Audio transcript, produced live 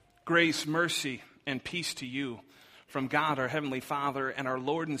Grace, mercy, and peace to you from God, our Heavenly Father, and our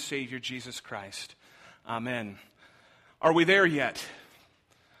Lord and Savior, Jesus Christ. Amen. Are we there yet?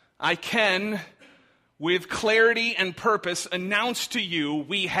 I can, with clarity and purpose, announce to you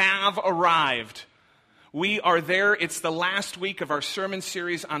we have arrived. We are there. It's the last week of our sermon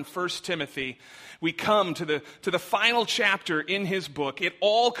series on 1 Timothy. We come to the final chapter in his book. It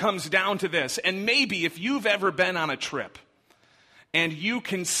all comes down to this. And maybe if you've ever been on a trip, and you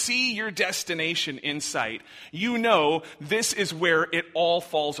can see your destination in sight, you know this is where it all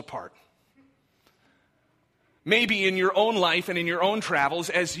falls apart. Maybe in your own life and in your own travels,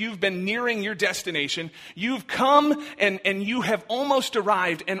 as you've been nearing your destination, you've come and you have almost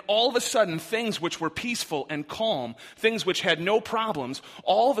arrived, and all of a sudden things which were peaceful and calm, things which had no problems,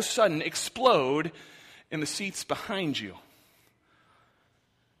 all of a sudden explode in the seats behind you.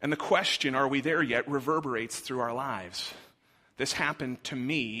 And the question, are we there yet, reverberates through our lives. This happened to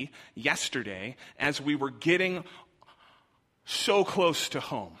me yesterday as we were getting so close to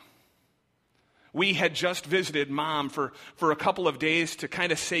home. We had just visited Mom for a couple of days to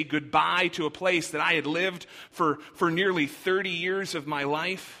kind of say goodbye to a place that I had lived for nearly 30 years of my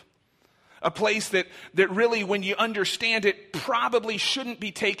life. A place that really, when you understand it, probably shouldn't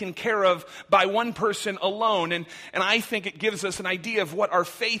be taken care of by one person alone. And I think it gives us an idea of what our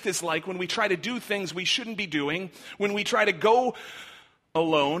faith is like when we try to do things we shouldn't be doing. When we try to go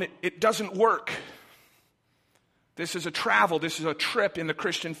alone, it doesn't work. This is a travel, this is a trip in the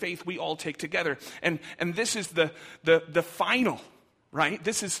Christian faith we all take together. And this is the final, right?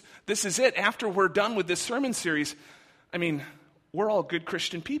 This is it. After we're done with this sermon series, I mean, we're all good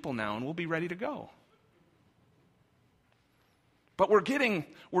Christian people now, and we'll be ready to go. But we're getting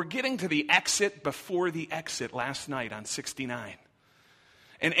to the exit before the exit last night on 69.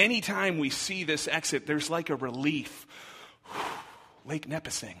 And anytime we see this exit, there's like a relief. Lake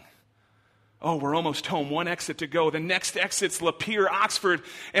Nipissing. Oh, we're almost home. One exit to go. The next exit's Lapeer, Oxford,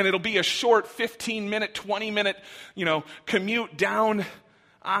 and it'll be a short 15-minute, 20-minute, commute down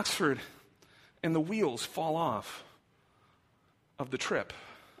Oxford. And the wheels fall off of the trip.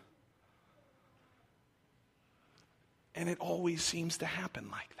 And it always seems to happen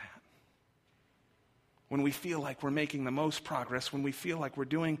like that. When we feel like we're making the most progress, when we feel like we're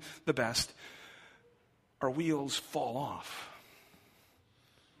doing the best, our wheels fall off.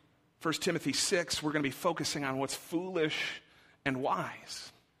 1 Timothy 6, we're going to be focusing on what's foolish and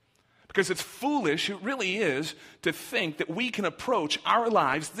wise. Because it's foolish, it really is, to think that we can approach our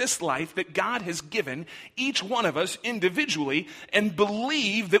lives, this life that God has given each one of us individually, and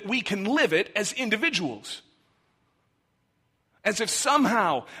believe that we can live it as individuals. As if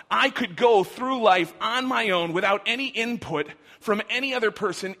somehow I could go through life on my own without any input from any other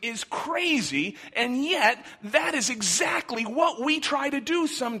person is crazy, and yet that is exactly what we try to do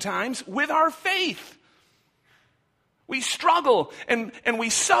sometimes with our faith. We struggle and we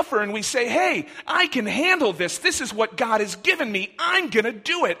suffer and we say, hey, I can handle this. This is what God has given me. I'm going to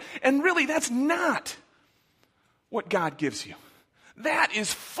do it. And really, that's not what God gives you. That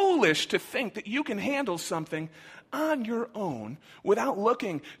is foolish to think that you can handle something on your own without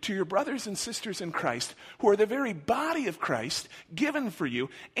looking to your brothers and sisters in Christ, who are the very body of Christ given for you,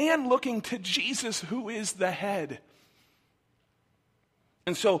 and looking to Jesus, who is the head.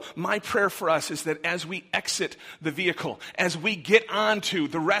 And so my prayer for us is that as we exit the vehicle, as we get on to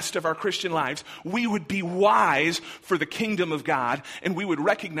the rest of our Christian lives, we would be wise for the kingdom of God, and we would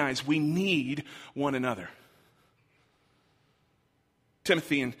recognize we need one another.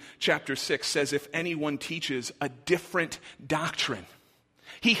 Timothy in chapter 6 says, if anyone teaches a different doctrine,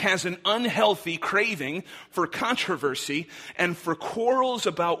 he has an unhealthy craving for controversy and for quarrels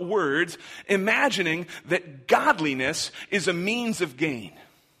about words, imagining that godliness is a means of gain.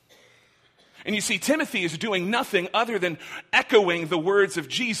 And you see, Timothy is doing nothing other than echoing the words of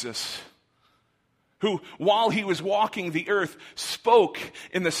Jesus, who, while he was walking the earth, spoke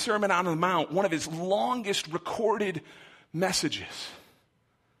in the Sermon on the Mount, one of his longest recorded messages.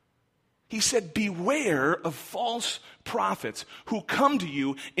 He said, beware of false prophets who come to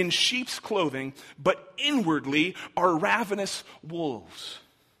you in sheep's clothing, but inwardly are ravenous wolves.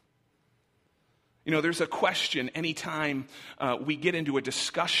 There's a question anytime we get into a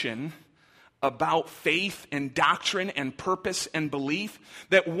discussion about faith and doctrine and purpose and belief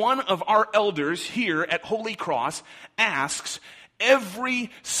that one of our elders here at Holy Cross asks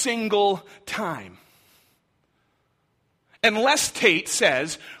every single time. And Les Tate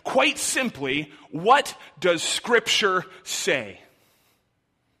says, quite simply, what does Scripture say?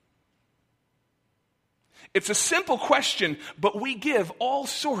 It's a simple question, but we give all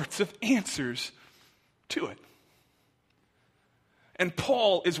sorts of answers to it. And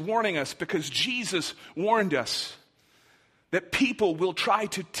Paul is warning us because Jesus warned us that people will try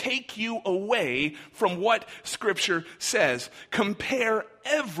to take you away from what Scripture says. Compare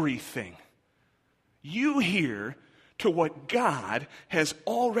everything you hear to what God has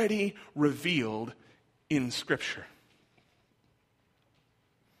already revealed in Scripture.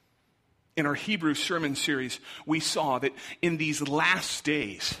 In our Hebrew sermon series, we saw that in these last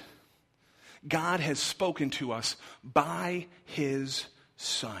days, God has spoken to us by His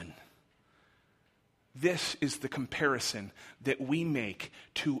Son. This is the comparison that we make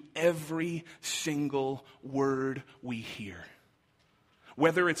to every single word we hear.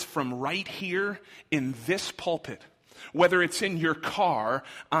 Whether it's from right here in this pulpit, whether it's in your car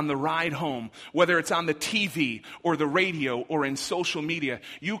on the ride home, whether it's on the TV or the radio or in social media,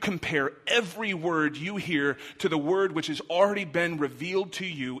 you compare every word you hear to the word which has already been revealed to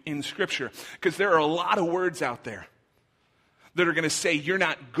you in Scripture. Because there are a lot of words out there that are going to say you're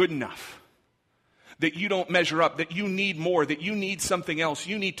not good enough, that you don't measure up, that you need more, that you need something else,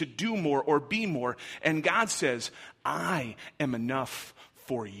 you need to do more or be more. And God says, I am enough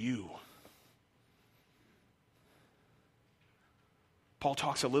for you. Paul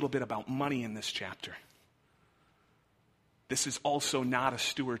talks a little bit about money in this chapter. This is also not a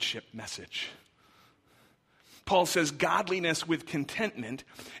stewardship message. Paul says, godliness with contentment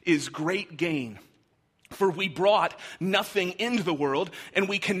is great gain. For we brought nothing into the world, and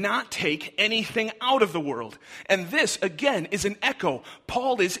we cannot take anything out of the world. And this, again, is an echo.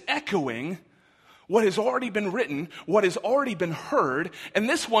 Paul is echoing what has already been written, what has already been heard. And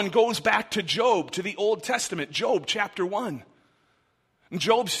this one goes back to Job, to the Old Testament, Job chapter 1.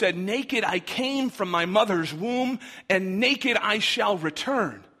 Job said, naked I came from my mother's womb, and naked I shall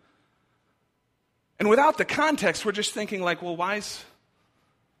return. And without the context, we're just thinking like, well, why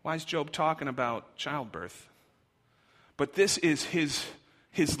is Job talking about childbirth? But this is his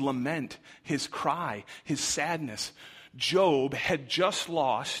lament, his cry, his sadness. Job had just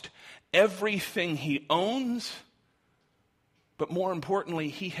lost everything he owns, but more importantly,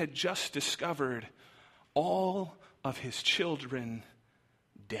 he had just discovered all of his children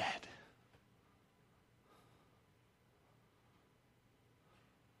dead.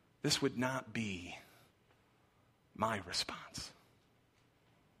 This would not be my response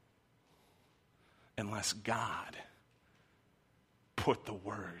unless God put the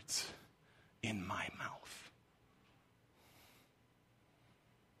words in my mouth.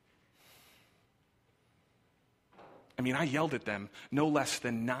 I mean, I yelled at them no less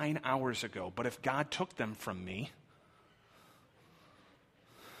than 9 hours ago, but if God took them from me,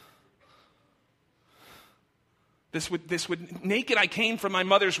 This would, naked I came from my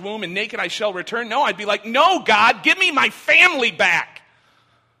mother's womb and naked I shall return. No, I'd be like, no, God, give me my family back.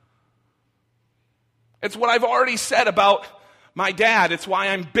 It's what I've already said about my dad. It's why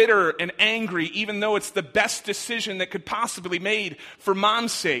I'm bitter and angry, even though it's the best decision that could possibly be made for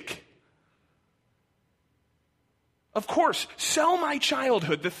mom's sake. Of course, sell my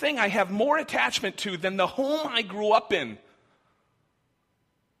childhood, the thing I have more attachment to than the home I grew up in.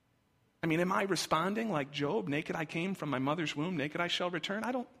 I mean, am I responding like Job? Naked I came from my mother's womb, naked I shall return?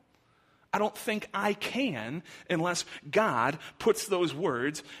 I don't think I can unless God puts those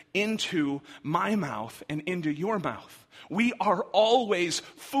words into my mouth and into your mouth. We are always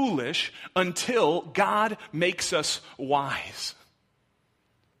foolish until God makes us wise.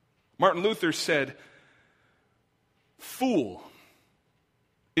 Martin Luther said, "Fool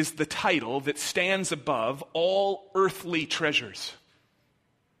is the title that stands above all earthly treasures."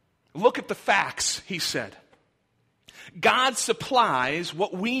 Look at the facts, he said. God supplies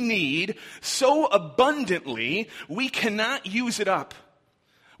what we need so abundantly we cannot use it up.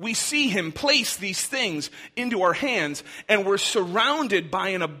 We see him place these things into our hands, and we're surrounded by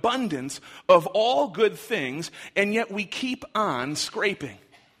an abundance of all good things, and yet we keep on scraping.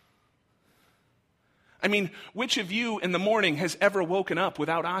 I mean, which of you in the morning has ever woken up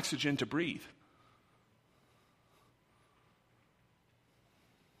without oxygen to breathe?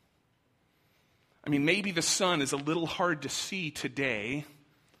 I mean, maybe the sun is a little hard to see today,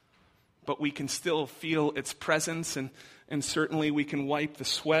 but we can still feel its presence, and certainly we can wipe the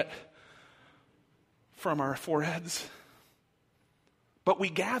sweat from our foreheads. But we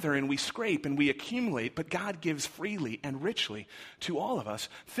gather and we scrape and we accumulate, but God gives freely and richly to all of us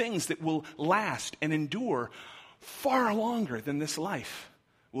things that will last and endure far longer than this life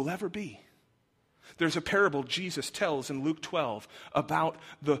will ever be. There's a parable Jesus tells in Luke 12 about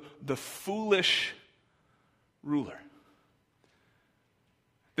the foolish ruler.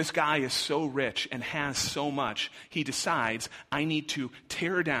 This guy is so rich and has so much, he decides, I need to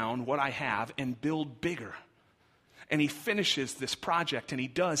tear down what I have and build bigger. And he finishes this project, and he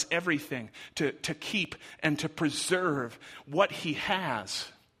does everything to keep and to preserve what he has.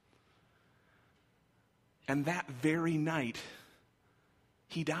 And that very night,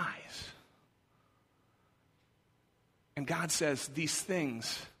 he dies. And God says, these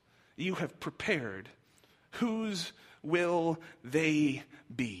things you have prepared, whose will they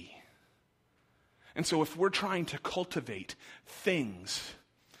be? And so if we're trying to cultivate things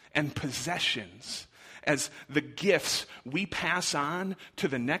and possessions as the gifts we pass on to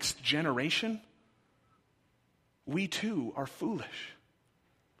the next generation, we too are foolish.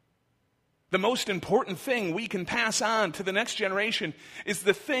 The most important thing we can pass on to the next generation is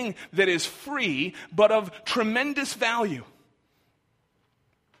the thing that is free but of tremendous value.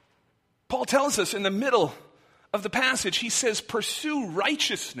 Paul tells us in the middle of the passage, he says, pursue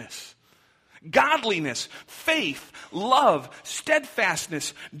righteousness, godliness, faith, love,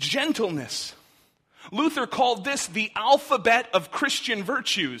 steadfastness, gentleness. Luther called this the alphabet of Christian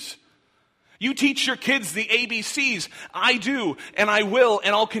virtues. You teach your kids the ABCs. I do, and I will,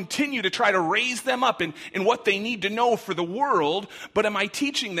 and I'll continue to try to raise them up in what they need to know for the world, but am I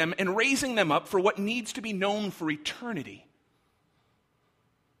teaching them and raising them up for what needs to be known for eternity?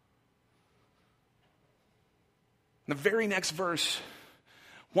 In the very next verse,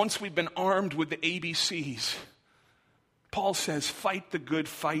 once we've been armed with the ABCs, Paul says, fight the good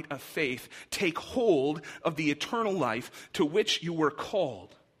fight of faith. Take hold of the eternal life to which you were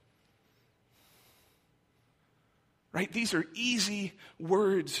called. Right? These are easy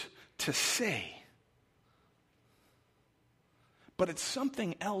words to say. But it's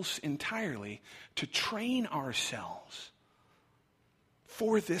something else entirely to train ourselves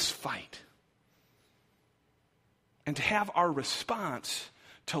for this fight. And to have our response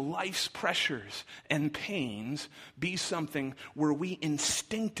to life's pressures and pains be something where we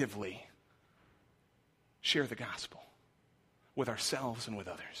instinctively share the gospel with ourselves and with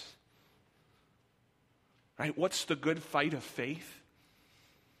others. Right? What's the good fight of faith?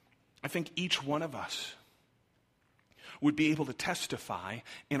 I think each one of us would be able to testify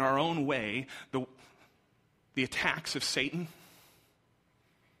in our own way the attacks of Satan,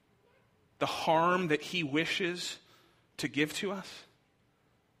 the harm that he wishes to give to us.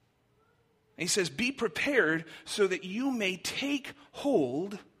 And he says, be prepared so that you may take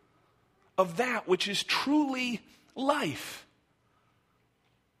hold of that which is truly life.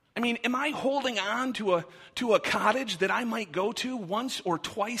 I mean, am I holding on to a cottage that I might go to once or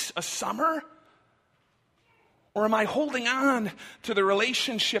twice a summer? Or am I holding on to the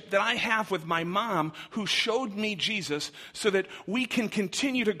relationship that I have with my mom who showed me Jesus so that we can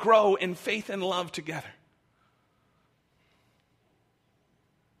continue to grow in faith and love together?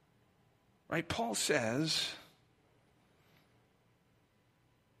 Right? Paul says,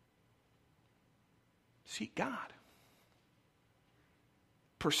 seek God.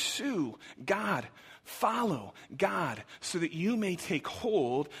 Pursue God. Follow God so that you may take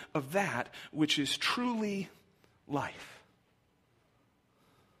hold of that which is truly life.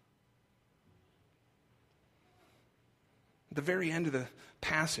 At the very end of the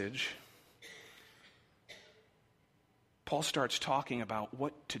passage, Paul starts talking about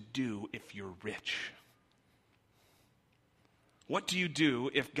what to do if you're rich. What do you do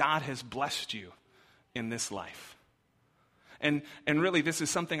if God has blessed you in this life? And really, this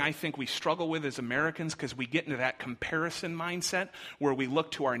is something I think we struggle with as Americans because we get into that comparison mindset where we look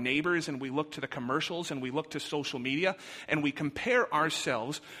to our neighbors and we look to the commercials and we look to social media and we compare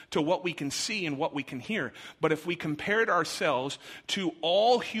ourselves to what we can see and what we can hear. But if we compared ourselves to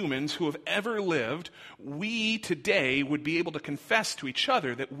all humans who have ever lived, we today would be able to confess to each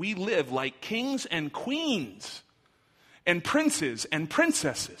other that we live like kings and queens and princes and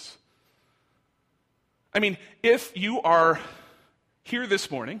princesses. I mean, if you are here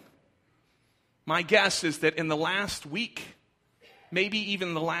this morning, my guess is that in the last week, maybe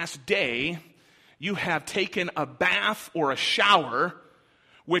even the last day, you have taken a bath or a shower,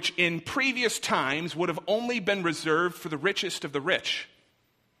 which in previous times would have only been reserved for the richest of the rich.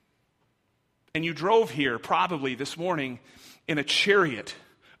 And you drove here probably this morning in a chariot,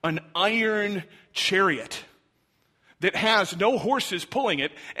 an iron chariot that has no horses pulling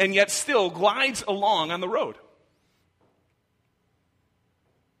it and yet still glides along on the road.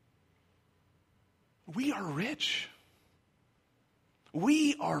 We are rich.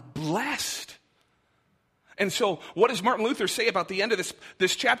 We are blessed. And so what does Martin Luther say about the end of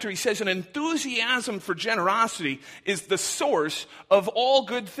this chapter? He says, an enthusiasm for generosity is the source of all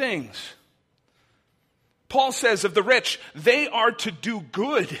good things. Paul says of the rich, they are to do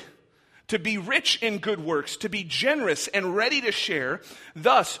good, to be rich in good works, to be generous and ready to share,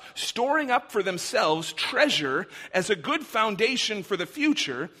 thus storing up for themselves treasure as a good foundation for the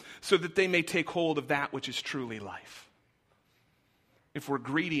future, so that they may take hold of that which is truly life. If we're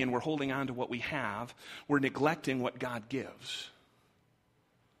greedy and we're holding on to what we have, we're neglecting what God gives.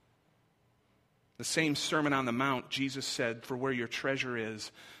 The same Sermon on the Mount, Jesus said, "For where your treasure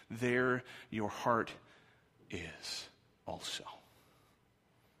is, there your heart is also."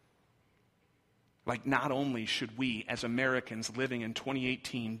 Like, not only should we as Americans living in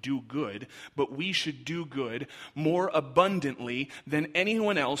 2018 do good, but we should do good more abundantly than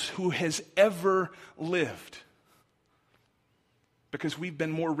anyone else who has ever lived. Because we've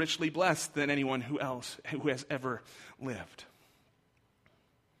been more richly blessed than anyone who has ever lived.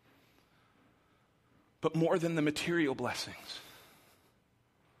 But more than the material blessings,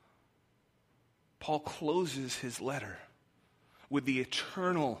 Paul closes his letter with the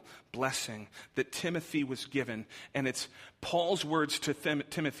eternal blessing that Timothy was given. And it's Paul's words to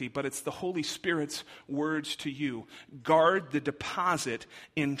Timothy, but it's the Holy Spirit's words to you. Guard the deposit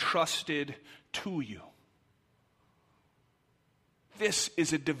entrusted to you. This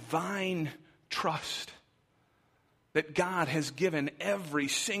is a divine trust that God has given every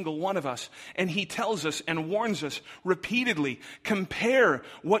single one of us. And he tells us and warns us repeatedly, compare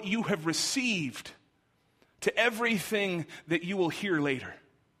what you have received to everything that you will hear later.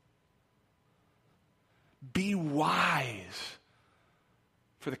 Be wise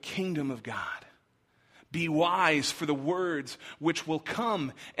for the kingdom of God. Be wise for the words which will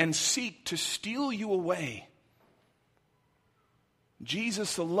come and seek to steal you away.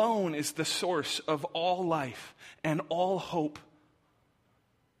 Jesus alone is the source of all life and all hope.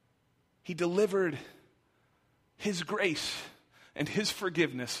 He delivered his grace and his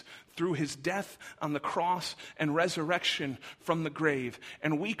forgiveness through his death on the cross and resurrection from the grave.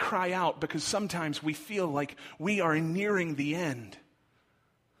 And we cry out because sometimes we feel like we are nearing the end.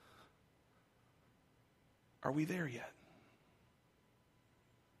 Are we there yet?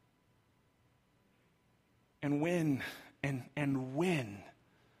 And when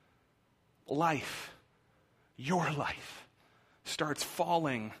life, your life, starts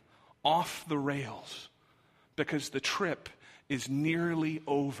falling off the rails because the trip is nearly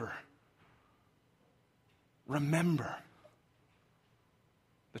over, remember,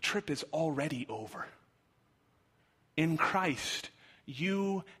 the trip is already over. In Christ,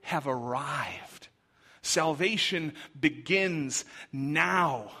 you have arrived. Salvation begins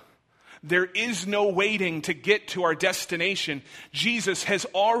now. There is no waiting to get to our destination. Jesus has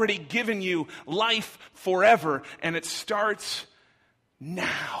already given you life forever, and it starts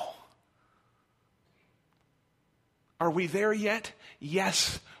now. Are we there yet?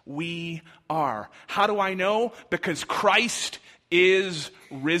 Yes, we are. How do I know? Because Christ is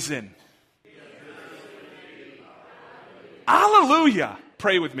risen. Hallelujah!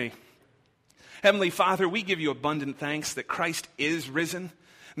 Pray with me. Heavenly Father, we give you abundant thanks that Christ is risen.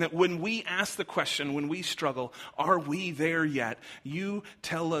 And that when we ask the question, when we struggle, are we there yet? You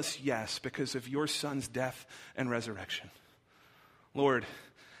tell us yes because of your Son's death and resurrection. Lord,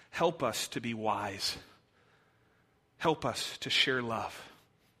 help us to be wise. Help us to share love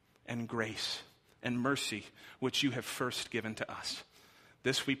and grace and mercy, which you have first given to us.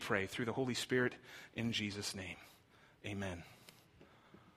 This we pray through the Holy Spirit in Jesus' name. Amen.